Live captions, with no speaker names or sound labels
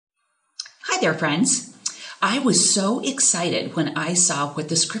there, friends. I was so excited when I saw what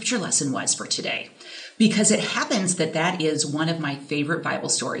the scripture lesson was for today, because it happens that that is one of my favorite Bible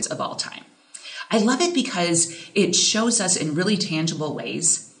stories of all time. I love it because it shows us in really tangible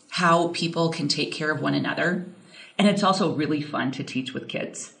ways how people can take care of one another, and it's also really fun to teach with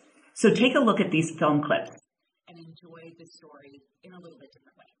kids. So take a look at these film clips and enjoy the story in a little bit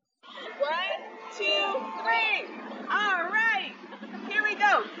different way. 1, 2, 3. All right, here we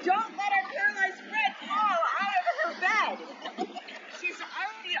go. Don't let our paralyzed friend fall out of her bed. She's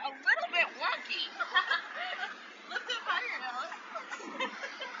already a little bit wonky. Lift it higher, Alice.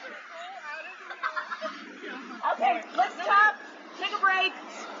 Okay, let's stop. Take a break.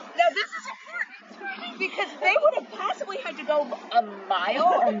 Now this is important because they would have possibly had to go a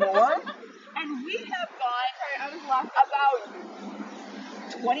mile or more, and we have gone about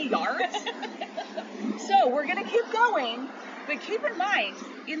 20 yards. So we're going to keep going, but keep in mind,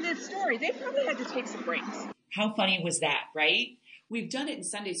 in this story, they probably had to take some breaks. How funny was that, right? We've done it in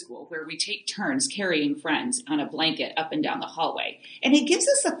Sunday school where we take turns carrying friends on a blanket up and down the hallway. And it gives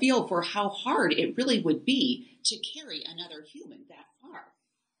us a feel for how hard it really would be to carry another human that far.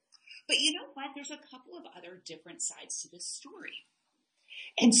 But you know what? There's a couple of other different sides to this story.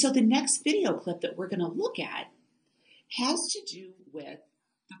 And so the next video clip that we're going to look at has to do with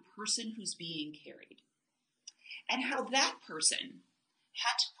the person who's being carried and how that person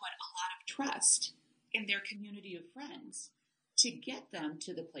had to put a lot of trust in their community of friends to get them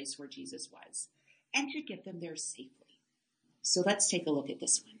to the place where Jesus was and to get them there safely. So let's take a look at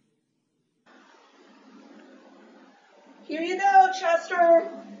this one. Here you go, Chester.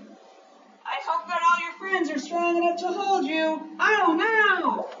 I hope that all your friends are strong enough to hold you. Oh,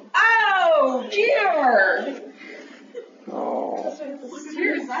 no. Oh, dear. Oh.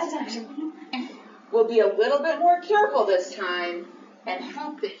 We'll be a little bit more careful this time and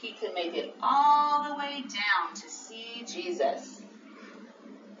hope that he can make it all the way down to see Jesus.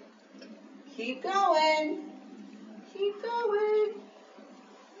 Keep going. Keep going.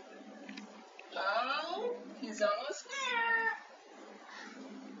 Oh, he's almost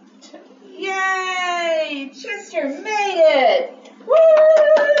there. Yay! Chester made it!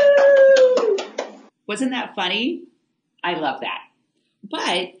 Woo! Wasn't that funny? I love that.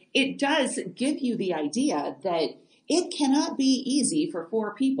 But it does give you the idea that it cannot be easy for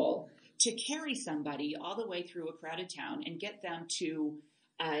 4 people to carry somebody all the way through a crowded town and get them to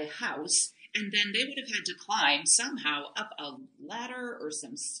a house, and then they would have had to climb somehow up a ladder or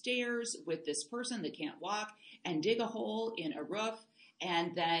some stairs with this person that can't walk and dig a hole in a roof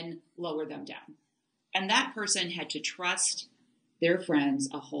and then lower them down. And that person had to trust their friends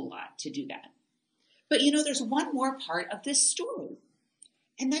a whole lot to do that. But you know, there's one more part of this story,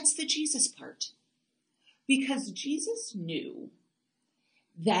 and that's the Jesus part. Because Jesus knew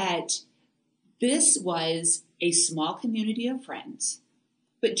that this was a small community of friends,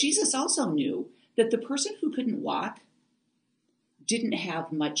 but Jesus also knew that the person who couldn't walk didn't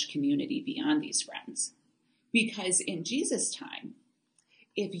have much community beyond these friends. Because in Jesus' time,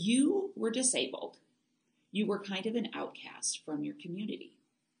 if you were disabled, you were kind of an outcast from your community.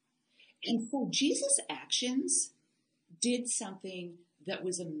 And so Jesus' actions did something that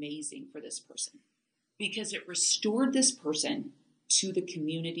was amazing for this person, because it restored this person to the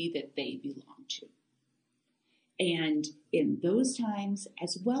community that they belonged to. And in those times,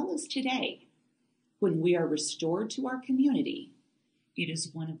 as well as today, when we are restored to our community, it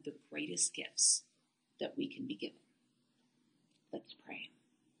is one of the greatest gifts that we can be given. Let's pray.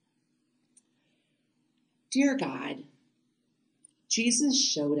 Dear God, Jesus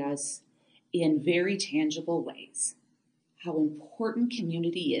showed us in very tangible ways how important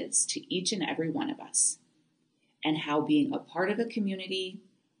community is to each and every one of us, and how being a part of a community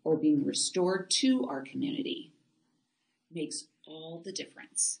or being restored to our community makes all the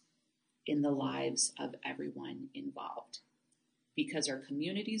difference in the lives of everyone involved, because our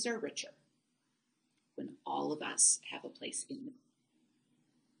communities are richer when all of us have a place in them.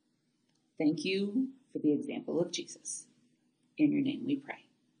 Thank you for the example of Jesus. In your name we pray.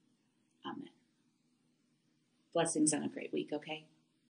 Amen. Blessings on a great week, okay?